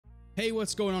Hey,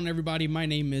 what's going on everybody? My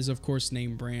name is of course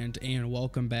Name Brand and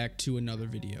welcome back to another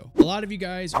video. A lot of you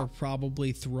guys are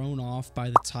probably thrown off by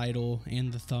the title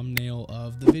and the thumbnail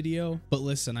of the video, but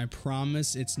listen, I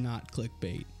promise it's not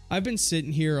clickbait. I've been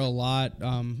sitting here a lot,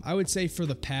 I would say for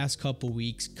the past couple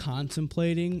weeks,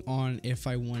 contemplating on if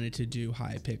I wanted to do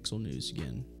Hypixel news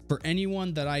again. For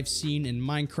anyone that I've seen in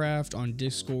Minecraft, on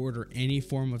Discord, or any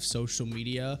form of social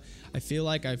media, I feel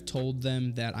like I've told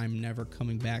them that I'm never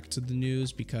coming back to the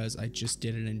news because I just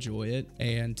didn't enjoy it.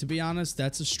 And to be honest,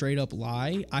 that's a straight up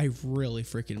lie. I really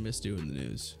freaking miss doing the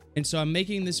news. And so I'm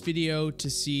making this video to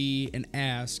see and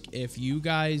ask if you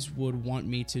guys would want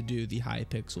me to do the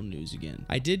Hypixel news again.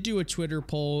 I did do a Twitter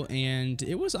poll and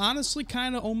it was honestly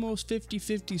kind of almost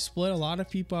 50-50 split. A lot of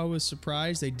people, I was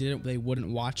surprised they wouldn't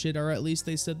watch it, or at least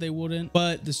they said they wouldn't.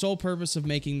 But the sole purpose of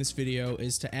making this video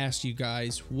is to ask you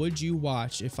guys, would you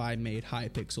watch if I made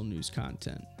Hypixel news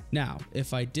content? Now,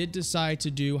 if I did decide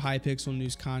to do Hypixel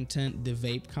news content, the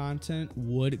vape content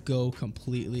would go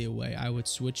completely away. I would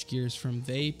switch gears from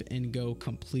vape and go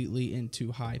completely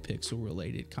into Hypixel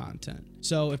related content.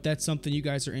 So if that's something you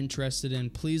guys are interested in,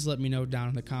 please let me know down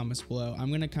in the comments below. I'm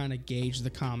going to kind of gauge the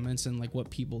comments and like what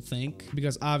people think,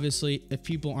 because obviously if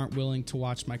people aren't willing to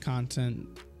watch my content,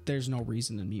 there's no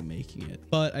reason in me making it.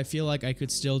 But I feel like I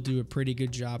could still do a pretty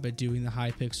good job at doing the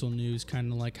Hypixel news,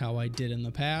 kind of like how I did in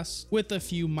the past. With a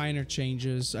few minor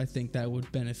changes, I think that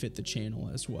would benefit the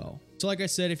channel as well. So like I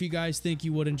said, if you guys think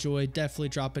you would enjoy, definitely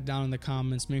drop it down in the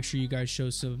comments. Make sure you guys show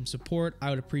some support.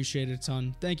 I would appreciate it a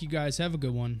ton. Thank you guys. Have a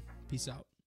good one. Peace out.